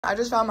I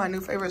just found my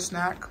new favorite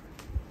snack.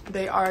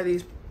 They are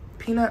these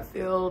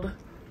peanut-filled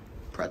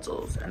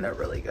pretzels, and they're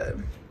really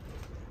good.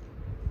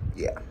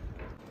 Yeah.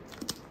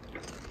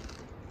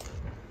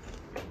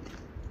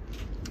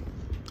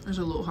 It's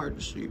a little hard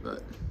to see,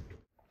 but.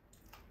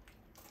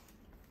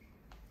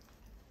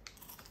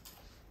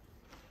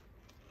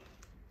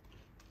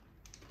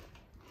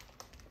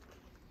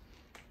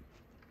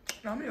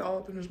 Not me all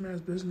up in this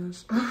man's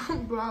business,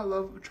 but I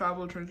love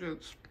travel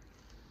trinkets.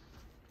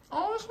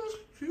 Oh, this one's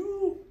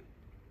cute.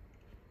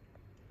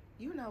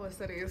 You know a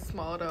city is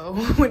small though,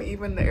 when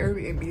even the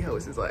Airbnb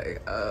host is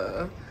like,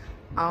 I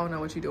don't know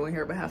what you're doing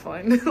here, but have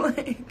fun.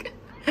 Like,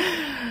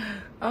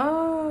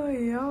 oh,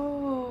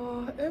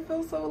 yo, it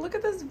feels so, look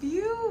at this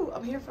view.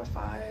 I'm here for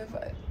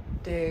 5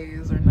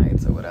 days or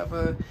nights or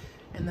whatever.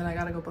 And then I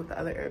gotta go book the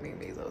other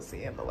Airbnbs I was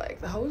seeing, but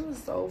like the host was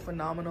so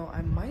phenomenal.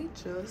 I might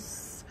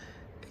just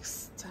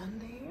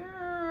extend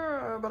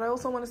here, but I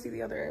also want to see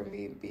the other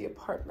Airbnb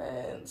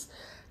apartments.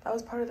 That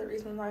was part of the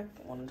reason I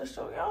wanted to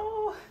show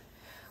y'all.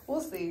 We'll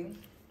see.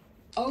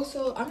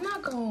 Also, I'm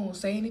not gonna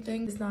say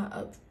anything. It's not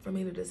up for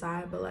me to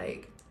decide, but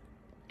like,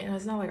 and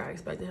it's not like I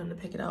expected him to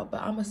pick it out,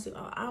 but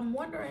I'm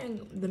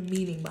wondering the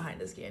meaning behind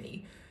the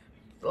skinny.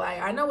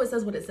 Like, I know it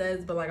says what it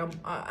says, but like,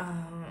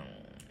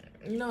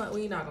 you know what,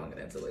 we're not gonna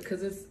get into it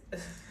because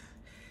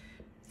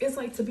it's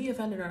like to be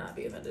offended or not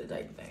be offended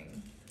type of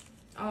thing.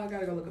 I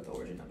gotta go look up the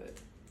origin of it.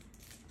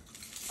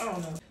 I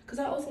don't know, because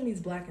that also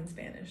means black in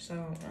Spanish, so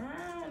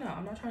I don't know.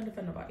 I'm not trying to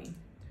offend nobody.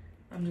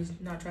 I'm just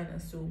not trying to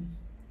assume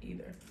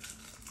either.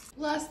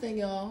 Last thing,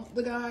 y'all,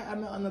 the guy I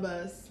met on the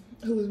bus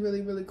who was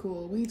really, really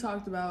cool, we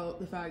talked about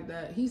the fact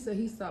that he said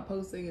he stopped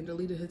posting and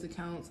deleted his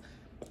accounts.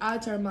 I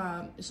turned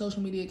my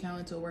social media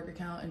account into a work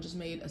account and just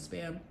made a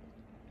spam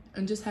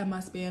and just had my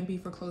spam be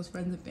for close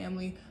friends and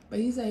family. But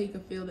he said he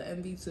could feel the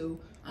envy too.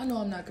 I know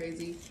I'm not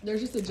crazy.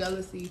 There's just a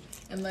jealousy,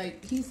 and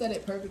like he said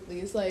it perfectly.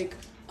 It's like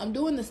I'm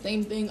doing the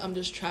same thing, I'm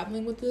just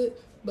traveling with it.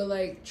 But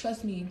like,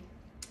 trust me,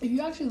 if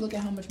you actually look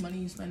at how much money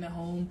you spend at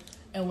home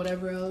and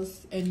whatever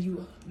else, and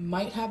you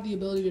might have the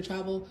ability to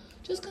travel,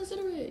 just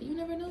consider it. You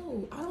never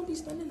know. I don't be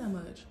spending that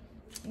much.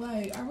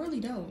 Like, I really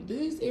don't.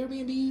 These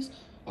Airbnbs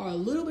are a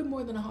little bit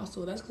more than a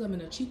hostel. That's because I'm in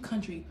a cheap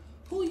country.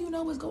 Who you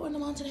know is going to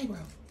Montenegro?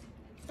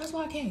 That's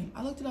why I came.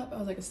 I looked it up. I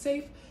was like, it's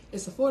safe,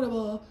 it's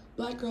affordable,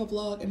 black girl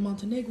vlog in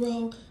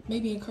Montenegro.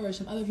 Maybe encourage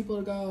some other people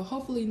to go.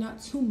 Hopefully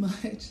not too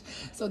much,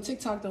 so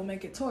TikTok don't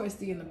make it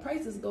touristy and the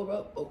prices go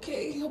up.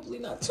 Okay, hopefully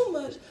not too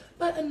much,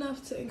 but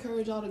enough to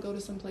encourage y'all to go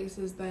to some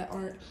places that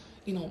aren't,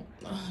 you know,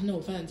 no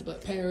offense,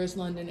 but Paris,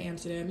 London,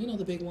 Amsterdam, you know,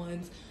 the big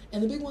ones.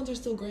 And the big ones are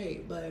still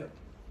great, but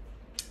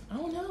I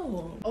don't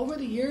know. Over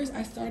the years,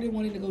 I started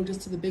wanting to go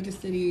just to the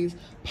biggest cities,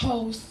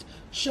 post,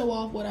 show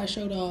off what I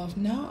showed off.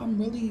 Now I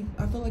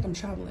feel like I'm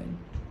traveling.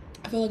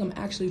 I feel like I'm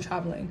actually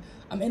traveling.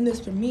 I'm in this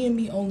for me and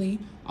me only.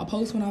 I'll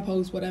post when I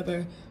post,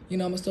 whatever. You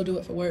know, I'm gonna still do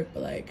it for work,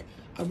 but like,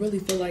 I really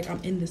feel like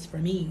I'm in this for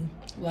me.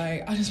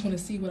 Like, I just wanna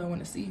see what I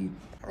wanna see.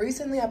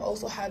 Recently, I've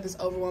also had this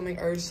overwhelming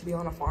urge to be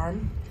on a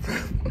farm.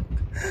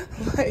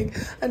 Like,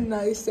 a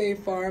nice, safe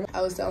farm.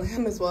 I was telling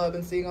him as well, I've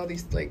been seeing all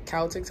these like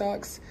cow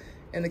TikToks,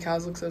 and the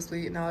cows look so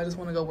sweet. Now I just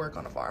want to go work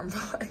on a farm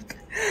for like,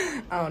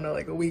 I don't know,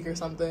 like a week or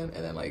something, and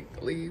then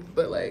like leave.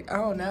 But like, I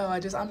don't know,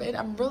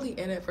 I'm really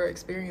in it for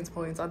experience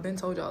points. I've been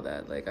told y'all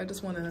that. Like, I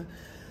just want to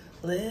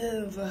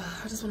live.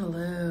 I just want to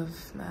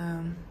live,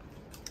 man.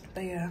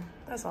 But yeah,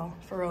 that's all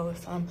for real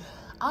this time.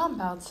 I'm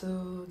about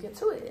to get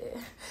to it.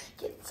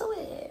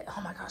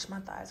 Oh my gosh, my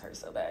thighs hurt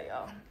so bad,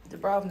 y'all.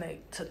 Dubrovnik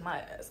took my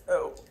ass.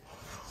 Oh.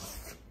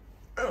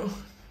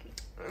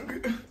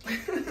 Okay.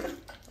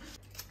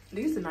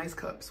 These are nice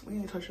cups. We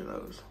ain't touching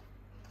those.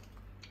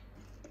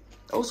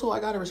 Also, I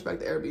gotta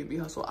respect the Airbnb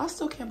hustle. I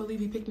still can't believe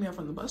he picked me up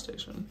from the bus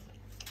station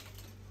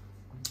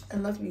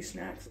and left me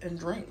snacks and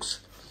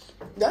drinks.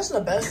 That's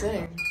the best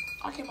thing.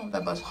 I came off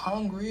that bus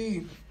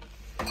hungry.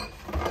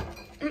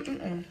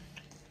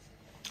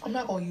 I'm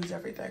not gonna use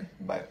everything,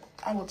 but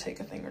I will take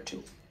a thing or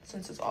two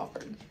since it's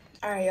offered.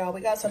 All right, y'all, we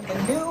got something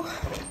new.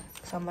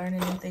 So I'm learning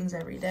new things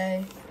every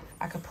day.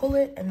 I could pull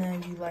it and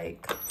then you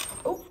like,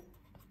 oh,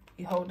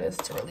 you hold this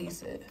to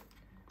release it.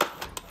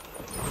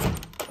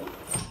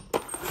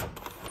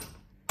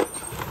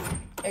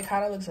 It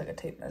kind of looks like a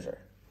tape measure.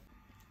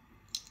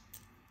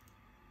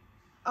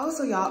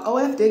 Also, y'all,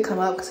 OF did come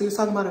up because he was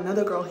talking about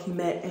another girl he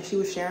met and she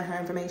was sharing her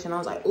information. I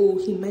was like, oh,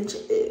 he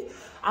mentioned it.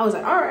 I was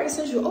like, all right,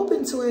 since you're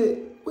open to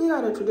it, we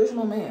got a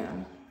traditional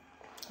man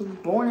who was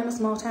born in a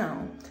small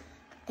town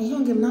and he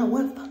don't give not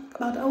one fuck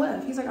about the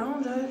OF. He's like, I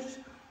don't judge.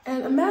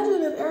 And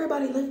imagine if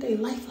everybody lived a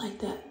life like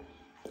that.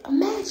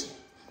 Imagine.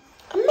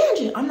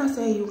 I'm not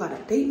saying you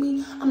gotta date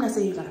me. I'm not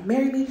saying you gotta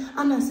marry me.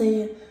 I'm not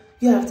saying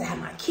you have to have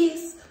my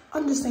kiss.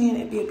 I'm just saying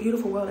it'd be a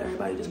beautiful world.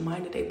 Everybody just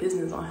minded their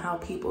business on how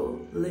people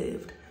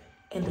lived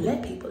and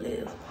let people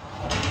live.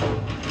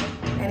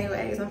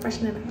 Anyways, I'm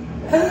freshening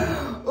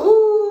up.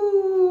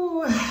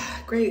 Ooh,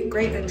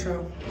 great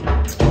intro.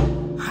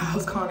 I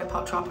was calling it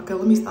Pop Tropica.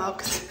 Let me stop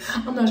because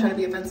I'm not trying to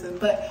be offensive,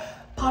 but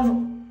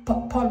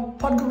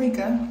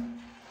Podgorica,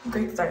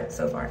 great start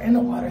so far. And the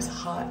water's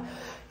hot.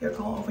 Your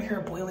girl over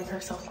here boiling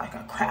herself like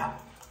a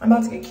crap. I'm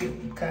about to get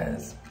cute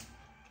because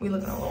we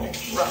looking a little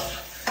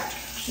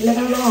rough.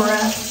 Looking a little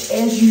rough,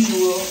 as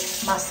usual.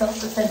 My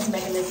self-defense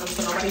mechanism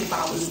so nobody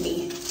bothers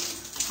me.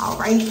 All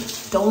right?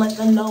 Don't let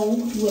them know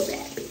you a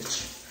bad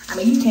bitch. I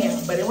mean, you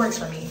can, but it works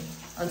for me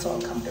until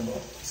I'm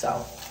comfortable.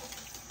 So.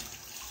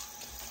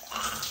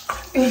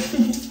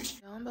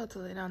 I'm about to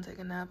lay down and take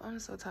a nap. I'm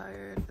so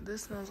tired.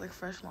 This smells like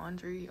fresh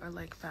laundry or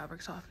like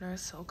fabric softener.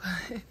 It's so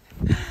good.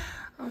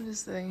 I'm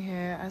just sitting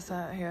here. I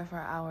sat here for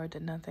an hour,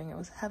 did nothing. It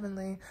was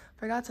heavenly.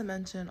 Forgot to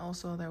mention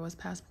also there was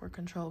passport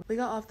control. We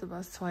got off the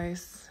bus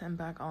twice and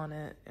back on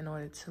it in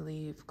order to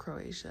leave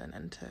Croatia and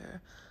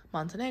enter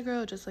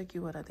Montenegro, just like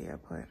you would at the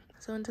airport.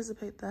 So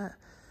anticipate that.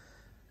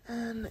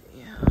 And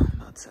yeah,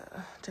 I'm about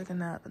to take a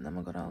nap and then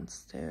I'm gonna go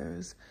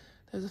downstairs.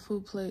 There's a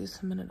food place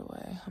a minute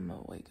away. I'm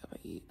gonna wake up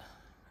and eat.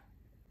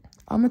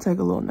 I'm gonna take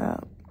a little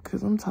nap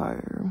because I'm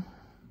tired.